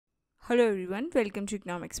Hello everyone, welcome to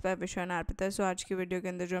economics bye Vishan Arpita. सो आज की video के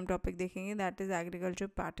अंदर जो हम टॉपिक देखेंगे that is agriculture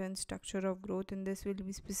pattern structure of growth. In this will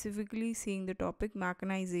be specifically seeing the topic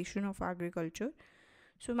mechanisation of agriculture.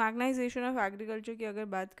 So mechanisation of agriculture की अगर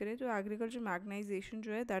बात करें तो एग्रीकल्चर मैकेनाइजेशन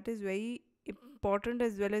जो है that is very important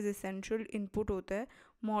as well as essential input होता है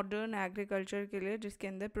modern agriculture के लिए, जिसके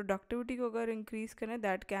अंदर प्रोडक्टिविटी को अगर इंक्रीज़ करें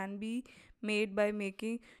that can be made by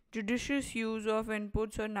making judicious use of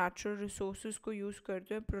inputs और नेचुरल रिसोर्स को यूज़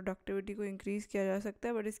करते हुए प्रोडक्टिविटी को इंक्रीज़ किया जा सकता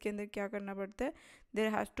है। बट इसके अंदर क्या करना पड़ता है,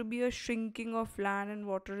 there has to be a shrinking of land and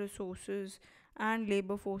water resources and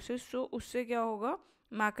labour forces. सो उससे क्या होगा,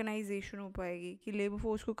 मैकेनाइजेशन हो पाएगी कि लेबर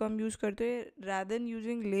फोर्स को कम यूज़ करते हुए रादर देन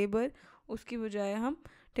यूजिंग लेबर उसकी बजाय हम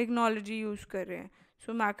टेक्नोलॉजी यूज़ कर रहे हैं।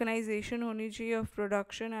 सो मैकेनाइजेशन होनी चाहिए of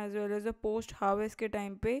production as well as a post harvest के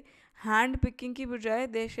टाइम पे हैंड पिकिंग की बजाय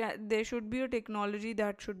they should be a technology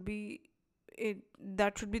that should be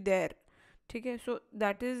there. ठीक है, so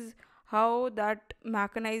that is how that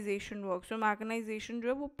mechanisation work. So mechanisation जो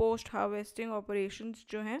है वो पोस्ट हार्वेस्टिंग ऑपरेशंस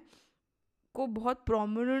जो हैं को बहुत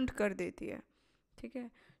प्रोमिनेंट कर देती है। ठीक है,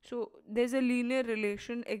 so there is a linear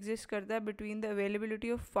relation exist करता है between the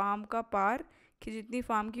availability of farm का पार, कि जितनी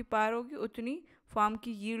फार्म की पार होगी उतनी फार्म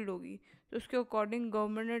की यील्ड होगी। तो उसके अकॉर्डिंग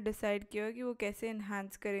गवर्नमेंट ने डिसाइड किया है कि वो कैसे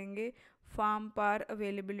इन्हांस करेंगे फार्म पार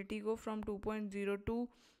अवेलेबिलिटी को फ्रॉम 2.02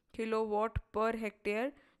 किलोवाट पर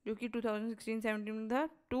हेक्टेयर जो कि 2016-17 में था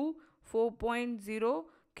to 4.0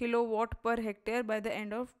 kilowatt per hectare by the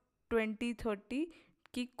end of 2030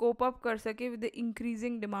 की कोप अप कर सके with the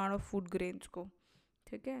increasing demand of food grains को।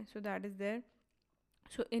 ठीक है, so that is there.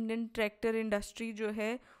 So Indian tractor industry जो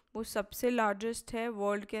है वो सबसे लार्जेस्ट है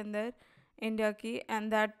वर्ल्ड के अंदर इंडिया की,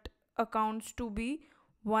 and that accounts to be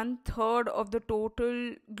 1/3 of the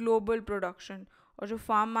total global production. और जो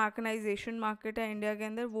फार्म मैकेनाइजेशन मार्केट है इंडिया के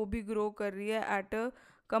अंदर वो भी ग्रो कर रही है at a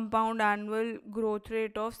compound annual growth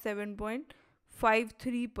rate of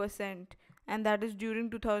 7.53%, and that is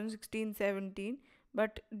during 2016-17।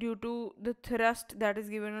 but due to the thrust that is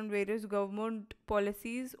given on various government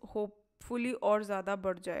policies hopefully और ज़्यादा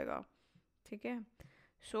बढ़ जाएगा। ठीक है,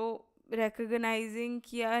 सो रिकग्नाइजिंग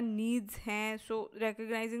क्या नीड्स हैं, सो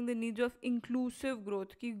recognising the needs of inclusive growth,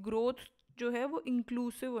 की growth जो है वो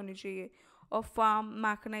इंक्लूसिव होनी चाहिए और फार्म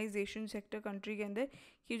मैकेनाइजेशन सेक्टर कंट्री के अंदर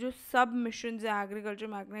कि जो सब मिशंस है एग्रीकल्चर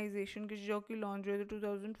मैकेनाइजेशन के जो कि लॉन्च हुए थे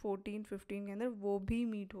 2014-15 के अंदर वो भी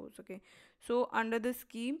मीट हो सके। So under the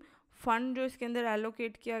scheme fund जो इसके अंदर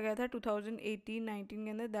एलोकेट किया गया था 2018-19 के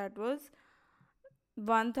अंदर दैट वाज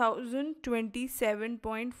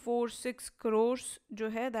 1027.46 crores जो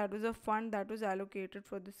है that was a fund that was allocated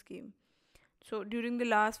for the scheme. So during the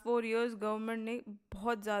last 4 years government ने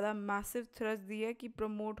बहुत ज़्यादा मैसिव थ्रस्ट दी है कि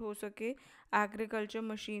प्रमोट हो सके एग्रीकल्चर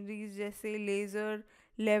मशीनरीज जैसे लेज़र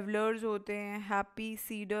लेवलर्स होते हैं, हैप्पी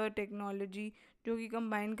सीडर टेक्नोलॉजी जो कि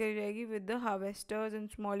कंबाइन करी जाएगी with the harvesters and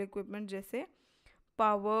small equipment जैसे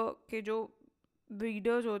पावर के जो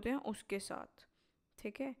ब्रीडर्स होते हैं उसके साथ।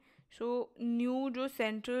 ठीक है, सो न्यू जो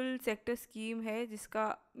सेंट्रल सेक्टर स्कीम है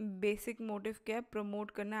जिसका बेसिक मोटिव क्या है,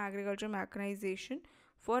 प्रमोट करना एग्रीकल्चर मैकेनाइजेशन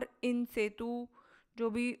फॉर इन सेतु जो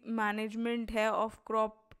भी मैनेजमेंट है of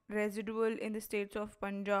crop residual in the states of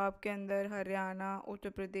Punjab के अंदर, हरियाणा, उत्तर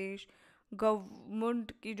प्रदेश।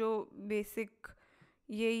 गवर्नमेंट की जो बेसिक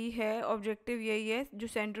यही है, ऑब्जेक्टिव यही है जो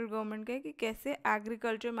सेंट्रल गवर्नमेंट का है कि कैसे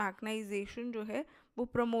एग्रीकल्चर मैकेनाइजेशन जो है वो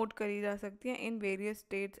प्रमोट करी जा सकती है in various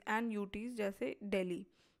states and UTs जैसे दिल्ली।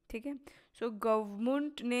 ठीक है, सो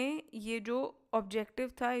गवर्नमेंट ने ये जो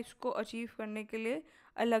ऑब्जेक्टिव था इसको अचीव करने के लिए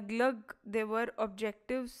अलग अलग देवर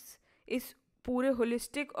ऑब्जेक्टिव्स, इस पूरे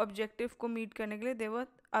होलिस्टिक ऑब्जेक्टिव को मीट करने के लिए देवर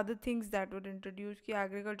other things that were introduce कि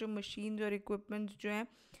एग्रीकल्चर मशीन्स और इक्विपमेंट्स जो हैं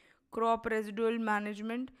क्रॉप रेजिडुअल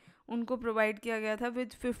मैनेजमेंट उनको प्रोवाइड किया गया था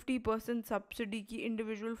विद 50% सब्सिडी की,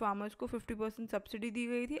 इंडिविजुअल फार्मर्स को 50% सब्सिडी दी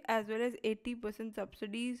गई थी एज वेल एज 80%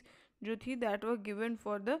 सब्सिडीज जो थी that were given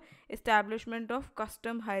for the establishment of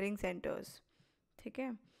custom hiring centres. ठीक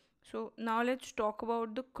है, so now let's talk about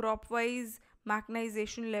the crop wise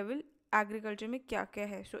mechanisation level agriculture में क्या क्या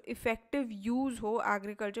है। सो इफ़ेक्टिव यूज़ हो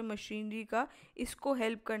एग्रीकल्चर मशीनरी का, इसको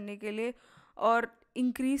हेल्प करने के लिए और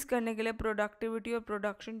इंक्रीज़ करने के लिए प्रोडक्टिविटी और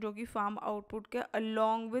प्रोडक्शन जो कि फार्म आउटपुट के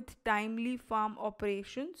along with timely farm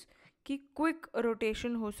operations की क्विक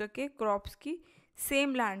रोटेशन हो सके क्रॉप्स की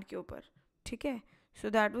सेम लैंड के ऊपर। ठीक है, so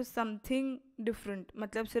that was something different,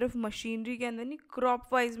 मतलब सिर्फ मशीनरी के अंदर नहीं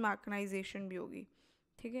क्रॉप वाइज मैकेनाइजेशन भी होगी।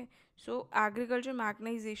 ठीक है, सो एग्रीकल्चर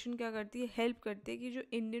मैकेनाइजेशन क्या करती है, हेल्प करती है कि जो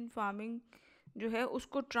इंडियन फार्मिंग जो है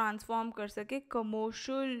उसको ट्रांसफॉर्म कर सके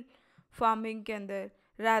कमर्शियल फार्मिंग के अंदर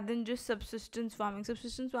rather than just subsistence farming।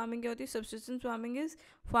 subsistence farming क्या होती है, subsistence farming is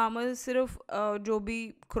farmers सिर्फ जो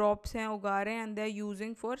भी crops हैं उगा रहे हैं and they are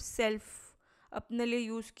using for self अपने लिए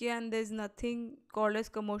यूज़ किया and there is nothing called as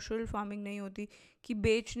commercial farming नहीं होती, कि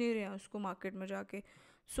बेच नहीं रहे हैं उसको मार्केट में जाके.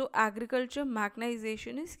 सो एग्रीकल्चर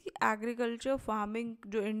मैकनाइजेशन इज़ कि एग्रीकल्चर फार्मिंग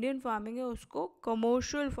जो इंडियन फार्मिंग है उसको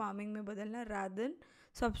कमर्शियल फार्मिंग में बदलना rather than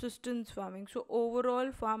subsistence farming. So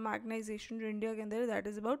overall farm मैकनाइजेशन जो इंडिया के अंदर है that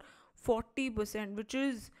is about 40%, which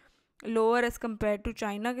is lower as compare to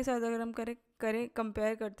China के साथ अगर हम करें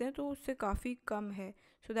कंपेयर करते हैं तो उससे काफ़ी कम है.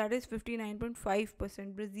 So that is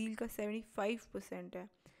 59.5%. ब्राज़ील का 75% है.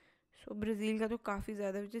 सो ब्राज़ील का तो काफ़ी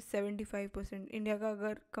ज़्यादा विच इज़ 75%. इंडिया का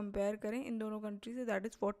अगर कंपेयर करें इन दोनों कंट्री से दैट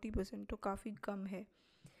इज़ 40%, तो काफ़ी कम है.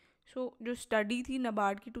 सो जो स्टडी थी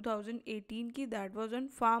नबार्ड की 2018 की दैट वाज ऑन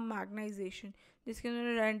फार्म मैग्नाइजेशन, जिसके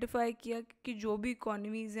उन्होंने आइडेंटिफाई किया कि जो भी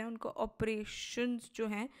इकोनॉमीज़ हैं उनका ऑपरेशंस जो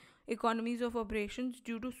हैं economies of operations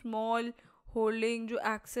due to small holding, जो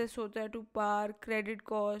एक्सेस होता है टू पार, क्रेडिट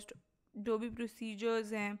कॉस्ट, जो भी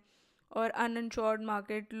प्रोसीजर्स हैं और अनइंश्योर्ड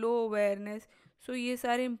मार्केट, लो अवेयरनेस. सो ये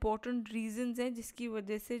सारे इंपॉर्टेंट रीजंस हैं जिसकी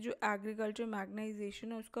वजह से जो एग्रीकल्चर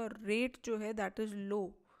मैग्नाइजेशन है उसका रेट जो है दैट इज़ लो.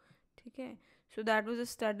 ठीक है. So that was a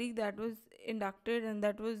study that was inducted and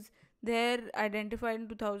that was there identified in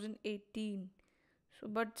 2018. So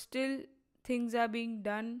but still things are being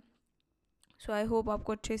done. So I hope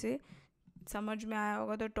आपको अच्छे से समझ में आया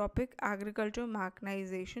होगा. तो टॉपिक एग्रीकल्चर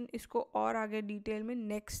मैकनाइजेशन, इसको और आगे डिटेल में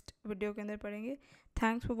नेक्स्ट वीडियो के अंदर पढ़ेंगे.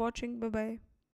 Thanks for watching. Bye bye.